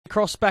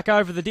Cross back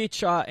over the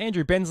ditch.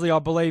 Andrew Bensley, I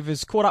believe,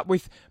 has caught up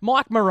with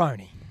Mike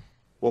Moroney.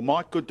 Well,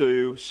 Mike, good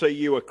to see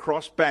you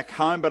across back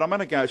home, but I'm going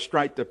to go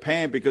straight to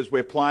Pam because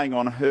we're playing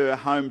on her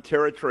home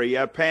territory.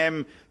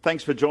 Pam,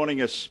 thanks for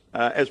joining us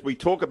as we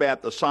talk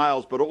about the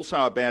sales, but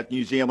also about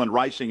New Zealand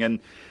racing.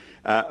 And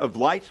of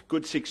late,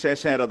 good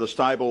success out of the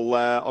stable.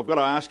 I've got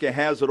to ask you,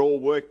 how's it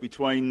all work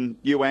between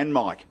you and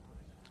Mike?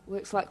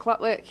 Works like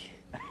clockwork.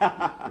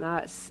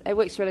 No, it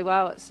works really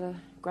well. It's a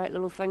great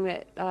little thing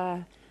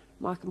that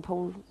Mike and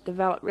Paul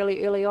developed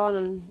really early on,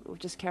 and we've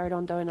just carried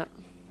on doing it.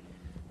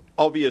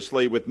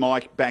 Obviously, with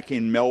Mike back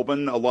in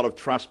Melbourne, a lot of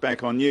trust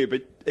back on you.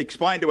 But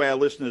explain to our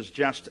listeners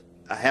just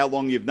how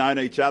long you've known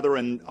each other,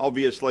 and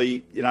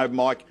obviously, you know,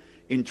 Mike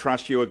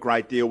entrusts you a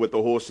great deal with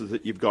the horses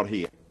that you've got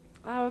here.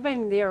 We've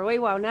been there a wee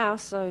while now,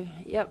 so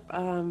yep,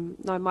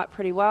 know Mike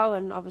pretty well,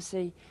 and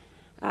obviously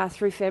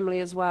through family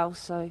as well.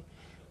 So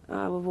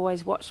we've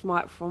always watched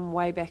Mike from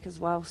way back as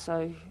well.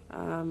 So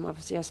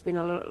obviously, I spent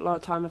a lot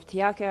of time with Te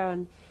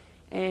Akau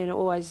and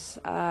always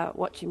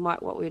watching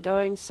Mike what we're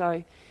doing.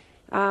 So.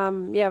 I've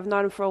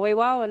known him for a wee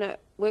while and it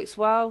works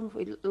well.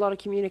 A lot of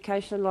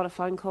communication, a lot of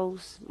phone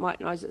calls. Mike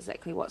knows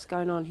exactly what's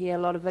going on here, a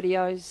lot of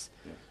videos.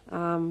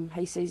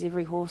 He sees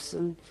every horse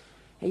and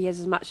he has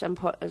as much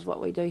input as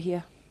what we do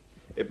here.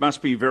 It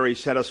must be very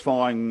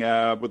satisfying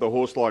with a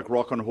horse like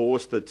Rock and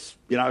Horse that's,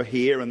 you know,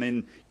 here and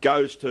then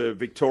goes to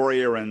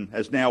Victoria and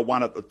has now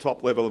won at the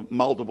top level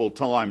multiple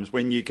times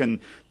when you can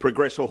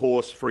progress a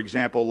horse, for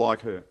example, like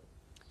her.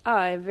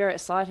 Oh, very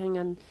exciting,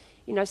 and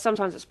you know,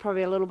 sometimes it's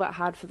probably a little bit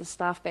hard for the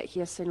staff back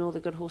here seeing all the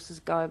good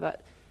horses go,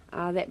 but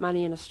that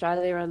money in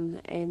Australia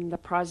and the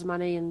prize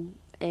money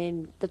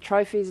and the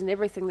trophies and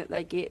everything that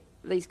they get,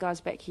 these guys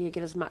back here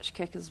get as much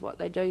kick as what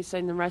they do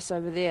seeing them race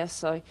over there.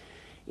 So,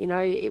 you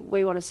know,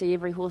 we want to see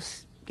every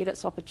horse get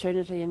its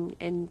opportunity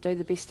and do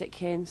the best it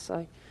can.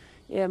 So,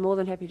 yeah, more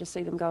than happy to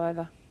see them go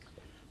over.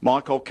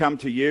 Mike, I'll come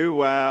to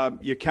you.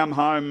 You come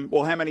home,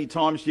 well, how many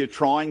times do you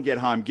try and get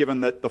home, given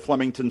that the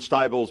Flemington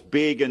stable's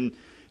big and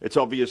it's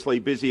obviously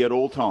busy at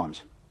all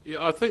times?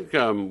 Yeah, I think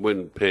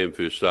when Pam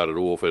first started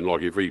off, and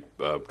like every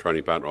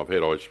training partner I've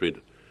had, I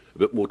spent a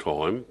bit more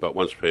time. But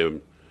once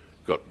Pam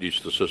got used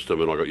to the system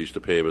and I got used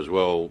to Pam as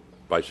well,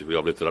 basically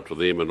I've left it up to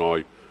them. And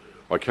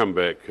I come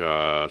back,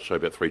 say,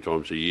 about 3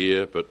 times a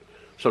year, but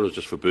sometimes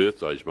just for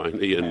birthdays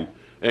mainly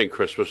and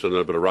Christmas and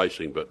a bit of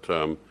racing. But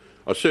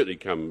I certainly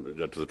come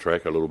to the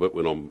track a little bit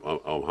when I'm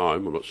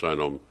home. I'm not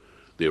saying I'm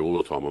there all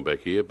the time. I'm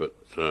back here, but...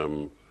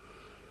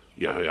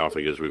 I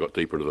think as we got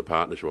deeper into the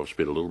partnership, I've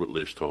spent a little bit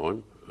less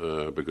time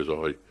because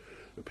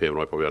Pam and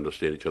I probably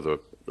understand each other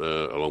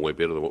a long way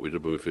better than what we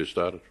did when we first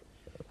started.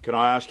 Can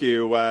I ask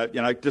you,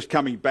 just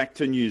coming back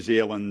to New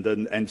Zealand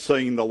and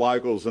seeing the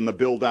locals and the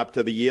build-up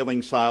to the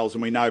yearling sales,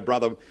 and we know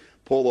Brother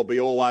Paul will be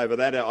all over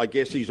that. I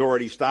guess he's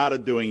already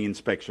started doing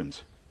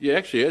inspections. Yeah,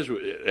 actually,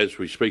 as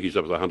we speak, he's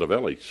up at the Hunter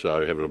Valley,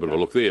 so having a bit of a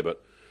look there.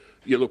 But,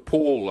 yeah, look,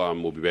 Paul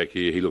will be back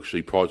here.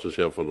 He prides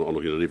himself on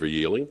looking at every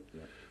yearling.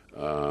 Yeah.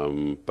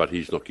 But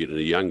he's not getting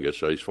any younger,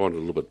 so he's finding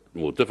it a little bit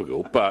more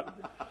difficult. But,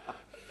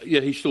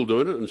 yeah, he's still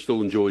doing it and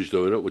still enjoys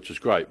doing it, which is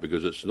great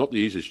because it's not the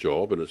easiest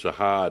job and it's a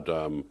hard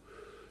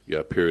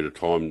period of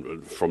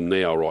time from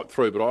now right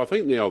through. But I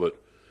think now that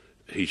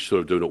he's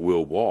sort of doing it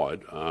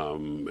worldwide,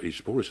 he's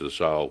probably sort of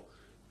sale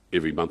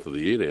every month of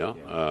the year now.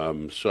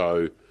 Yeah.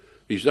 So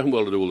he's done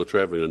well to do all the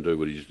travelling and do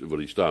what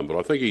he's done. But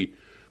I think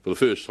for the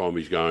first time,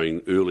 he's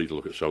going early to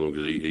look at something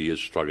because he is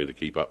struggling to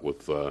keep up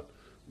with... the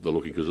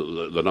looking because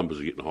the numbers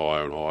are getting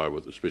higher and higher,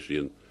 especially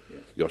in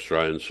the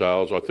Australian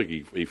sales. I think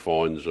he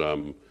finds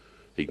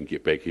he can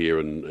get back here,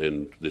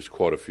 and there's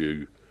quite a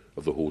few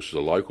of the horses are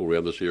local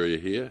around this area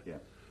here. Yeah.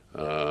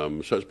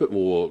 So it's a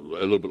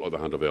little bit like the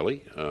Hunter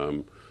Valley.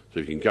 So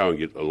if you can go and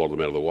get a lot of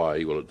them out of the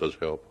way, well, it does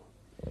help.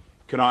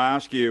 Can I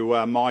ask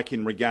you, Mike,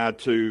 in regard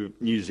to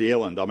New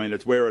Zealand? I mean,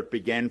 it's where it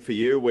began for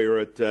you. We were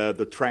at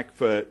the track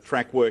for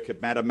track work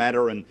at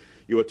Matamata, and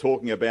you were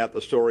talking about the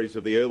stories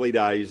of the early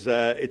days.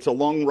 It's a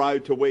long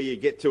road to where you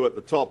get to at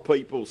the top.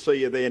 People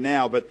see you there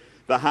now, but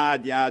the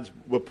hard yards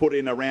were put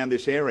in around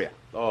this area.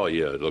 Oh,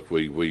 yeah. Look,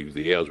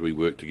 the hours we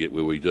worked to get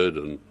where we did,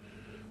 and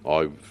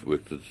I've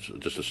worked as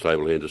just a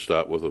stable hand to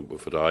start with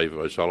for Dave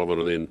O'Sullivan,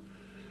 and then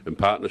in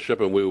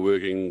partnership, and we were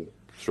working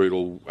through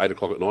till 8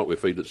 o'clock at night. We're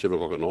feeding at 7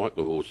 o'clock at night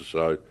with horses,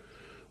 so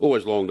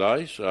always long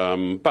days,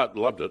 but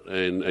loved it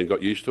and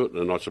got used to it,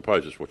 and I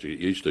suppose it's what you get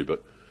used to,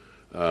 but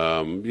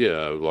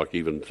like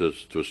even to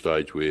a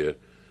stage where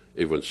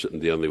everyone's sitting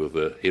down there with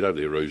their head over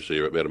their roofs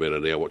there at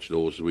Matamata now watching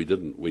horses. We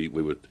didn't. We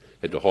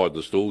had to hide in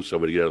the stalls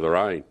somewhere to get out of the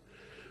rain.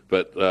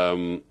 But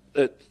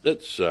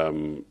it's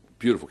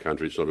beautiful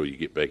country. It's not all you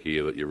get back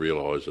here that you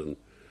realise, and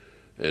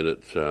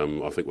it's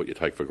I think what you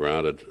take for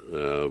granted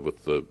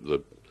with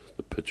the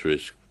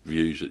picturesque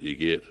views that you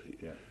get,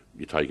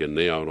 you take in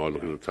now, and I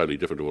look at it totally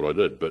different to what I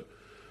did. But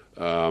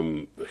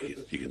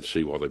you can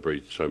see why they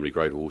breed so many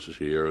great horses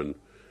here, and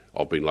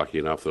I've been lucky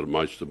enough that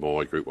most of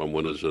my Group 1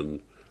 winners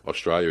in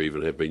Australia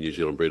even have been New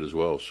Zealand bred as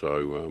well.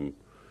 So,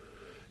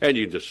 and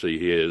you can just see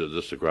here that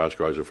the grass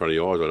grows in front of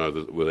your eyes. I know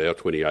that with our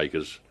 20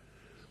 acres,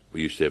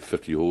 we used to have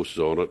 50 horses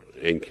on it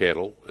and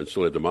cattle and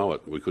still had to mow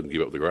it. We couldn't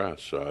give up the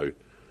grass. So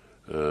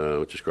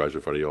it just grows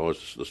in front of your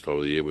eyes this time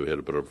of the year. We've had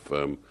a bit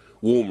of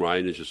warm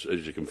rain, as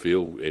you can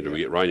feel, and we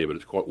get rain here, but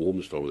it's quite warm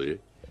this time of the year.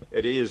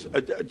 It is.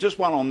 Just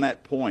one on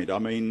that point. I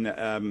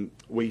mean,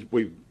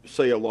 we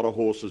see a lot of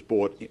horses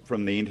bought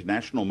from the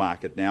international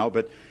market now,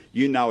 but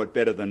you know it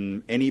better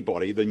than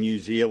anybody, the New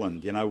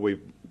Zealand. You know,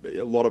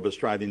 a lot of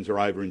Australians are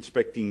over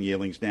inspecting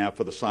yearlings now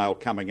for the sale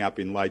coming up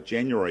in late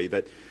January,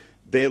 that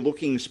they're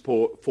looking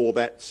for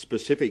that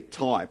specific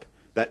type,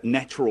 that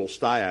natural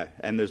stayer,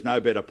 and there's no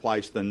better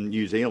place than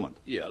New Zealand.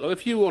 Yeah, look,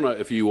 if you want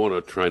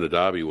to train a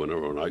Derby winner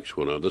or an Oaks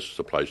winner, this is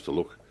the place to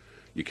look.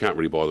 You can't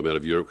really buy them out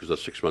of Europe because they're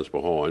 6 months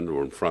behind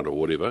or in front or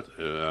whatever.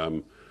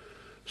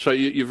 So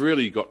you've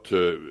really got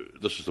to.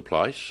 This is the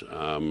place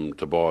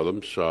to buy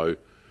them. So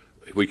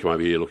if we come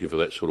over here looking for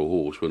that sort of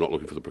horse, we're not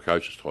looking for the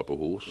precocious type of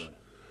horse,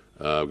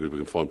 because we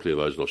can find plenty of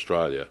those in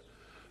Australia.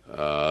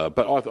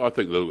 But I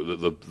think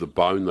the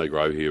bone they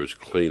grow here is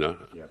cleaner.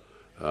 Yeah.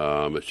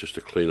 It's just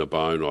a cleaner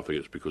bone. I think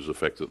it's because of the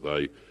fact that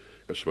they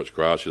have so much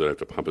grass, you don't have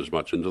to pump as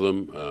much into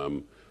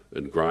them,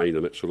 and grain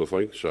and that sort of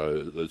thing.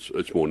 So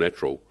it's more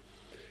natural.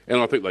 And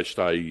I think they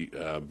stay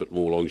a bit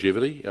more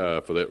longevity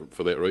for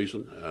that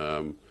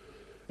reason.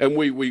 And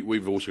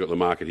we've also got the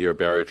market here of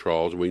barrier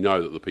trials, and we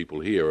know that the people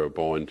here are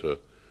buying to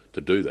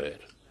do that.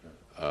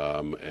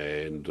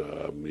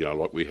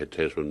 Like we had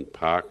Tasman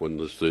Park win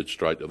this third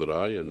straight the other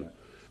day,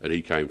 and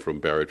he came from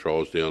barrier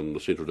trials down the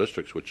Central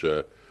Districts, which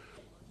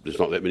there's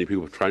not that many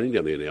people training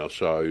down there now,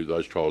 so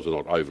those trials are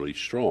not overly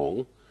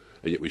strong,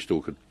 and yet we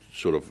still could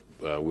sort of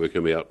work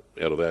him out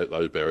of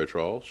those barrier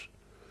trials.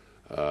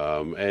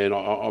 And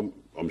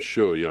I'm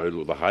sure,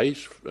 the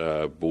Hayes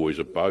boys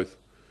have both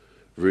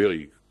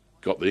really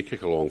got their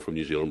kick along from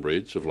New Zealand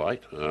breds of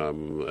late,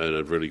 and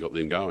have really got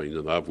them going,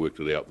 and they've worked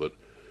it out that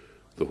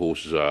the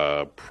horses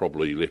are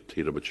probably left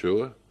here to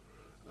mature.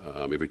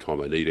 Every time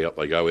they need out,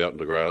 they go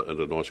out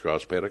into nice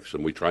grass paddocks,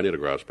 and we train out of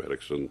grass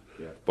paddocks and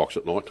box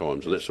at night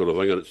times and that sort of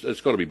thing, and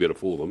it's got to be better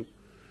for them.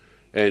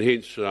 And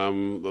hence,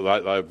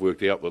 they've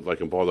worked out that they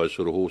can buy those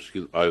sort of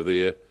horses over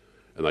there,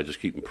 and they just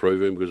keep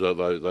improving because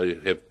they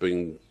have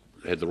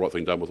had the right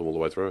thing done with them all the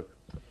way through.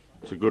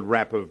 It's a good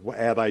wrap of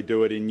how they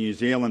do it in New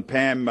Zealand.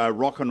 Pam,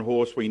 Rockin'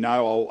 Horse, we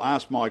know. I'll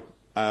ask Mike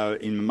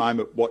in a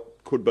moment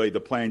what could be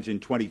the plans in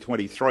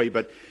 2023,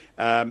 but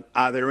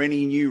are there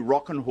any new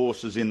Rockin'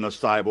 Horses in the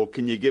stable?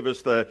 Can you give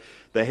us the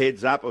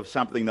heads up of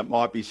something that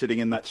might be sitting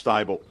in that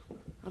stable?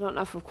 I don't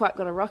know if we've quite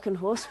got a Rockin'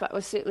 Horse, but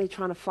we're certainly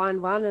trying to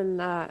find one,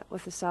 and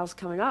with the sales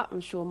coming up,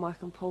 I'm sure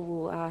Mike and Paul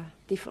will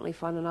definitely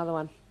find another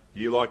one. Do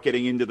you like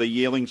getting into the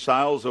yearling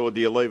sales, or do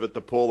you leave it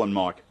to Paul and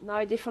Mike?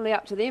 No, definitely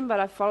up to them, but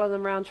I follow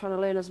them around trying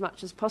to learn as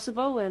much as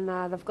possible, and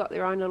they've got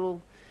their own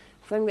little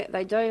thing that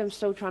they do. I'm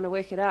still trying to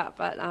work it out,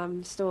 but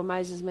still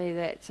amazes me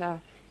that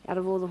out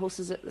of all the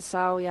horses at the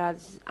sale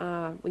yards,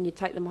 when you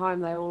take them home,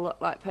 they all look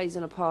like peas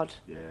in a pod.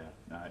 Yeah,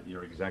 no,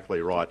 you're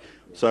exactly right.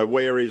 So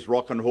where is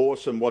Rockin'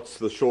 Horse, and what's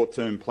the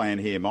short-term plan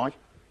here, Mike?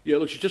 Yeah,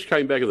 look, she just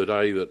came back in the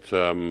day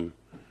that...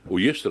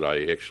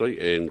 yesterday,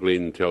 actually, and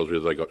Glenn tells me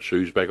they got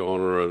shoes back on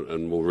her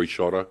and we'll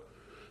reshot her.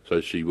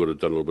 So she would have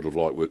done a little bit of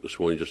light work this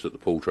morning just at the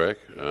pool track,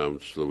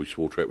 just the wee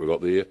small track we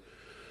got there.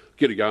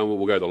 Get it going,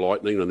 we'll go to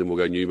Lightning, and then we'll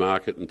go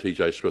Newmarket and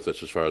TJ Smith.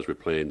 That's as far as we've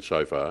planned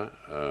so far.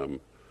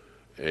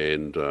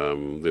 Then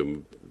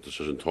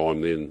decision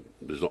time then,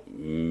 there's not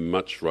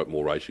much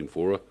more racing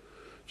for her.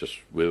 Just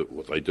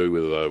what they do,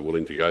 whether they're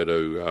willing to go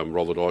to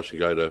roll the dice and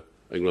go to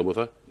England with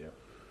her. Yeah.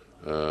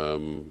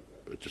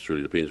 It just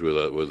really depends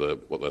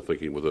what they're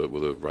thinking with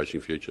a racing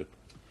future.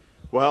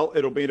 Well,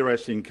 it'll be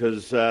interesting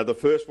because the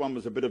first one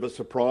was a bit of a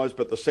surprise,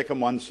 but the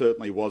second one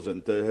certainly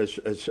wasn't.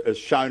 Has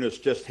shown us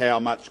just how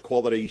much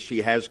quality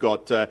she has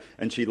got,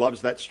 and she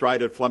loves that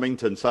straight at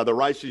Flemington. So the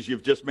races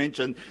you've just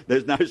mentioned,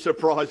 there's no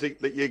surprise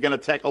that you're going to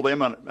tackle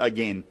them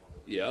again.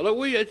 Yeah, look,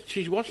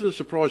 she wasn't a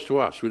surprise to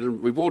us.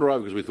 We brought her over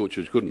because we thought she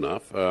was good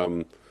enough.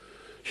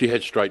 She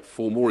had straight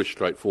form, more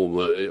straight form.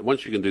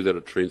 Once you can do that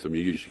at Trentham,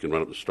 you usually can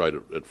run up the straight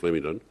at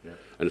Flemington,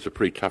 and it's a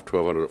pretty tough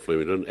 1200 at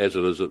Flemington, as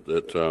it is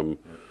at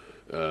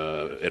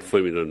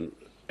Flemington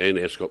and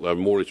Ascot. They're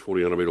more or less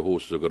 1400 metre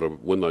horses have got to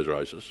win those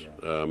races.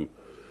 Yeah.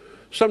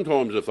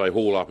 Sometimes if they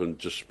haul up and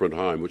just sprint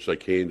home, which they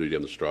can do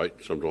down the straight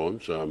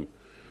sometimes,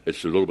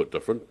 it's a little bit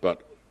different.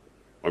 But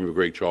I remember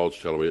Greg Childs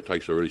telling me it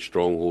takes a really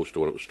strong horse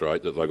to win up the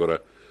straight, that they've got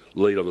to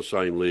lead on the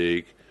same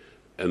leg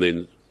and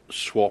then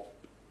swap,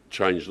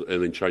 change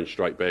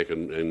straight back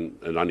and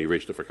only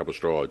rest it for a couple of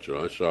strides,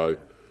 So,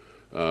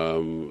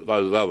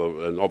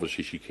 and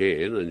obviously she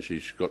can, and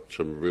she's got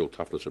some real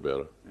toughness about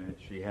her. Yeah,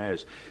 she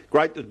has.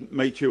 Great to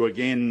meet you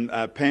again,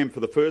 Pam,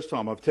 for the first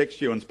time. I've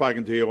texted you and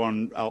spoken to you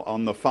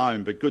on the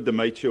phone, but good to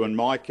meet you. And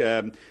Mike,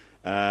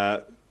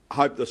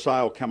 hope the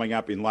sale coming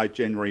up in late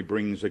January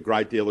brings a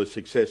great deal of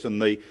success,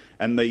 and the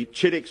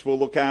Chittix will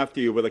look after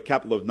you with a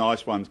couple of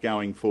nice ones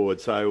going forward.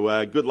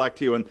 So good luck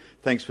to you, and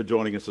thanks for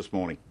joining us this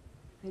morning.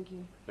 Thank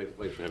you.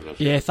 Thanks for having us.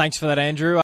 Yeah, thanks for that, Andrew.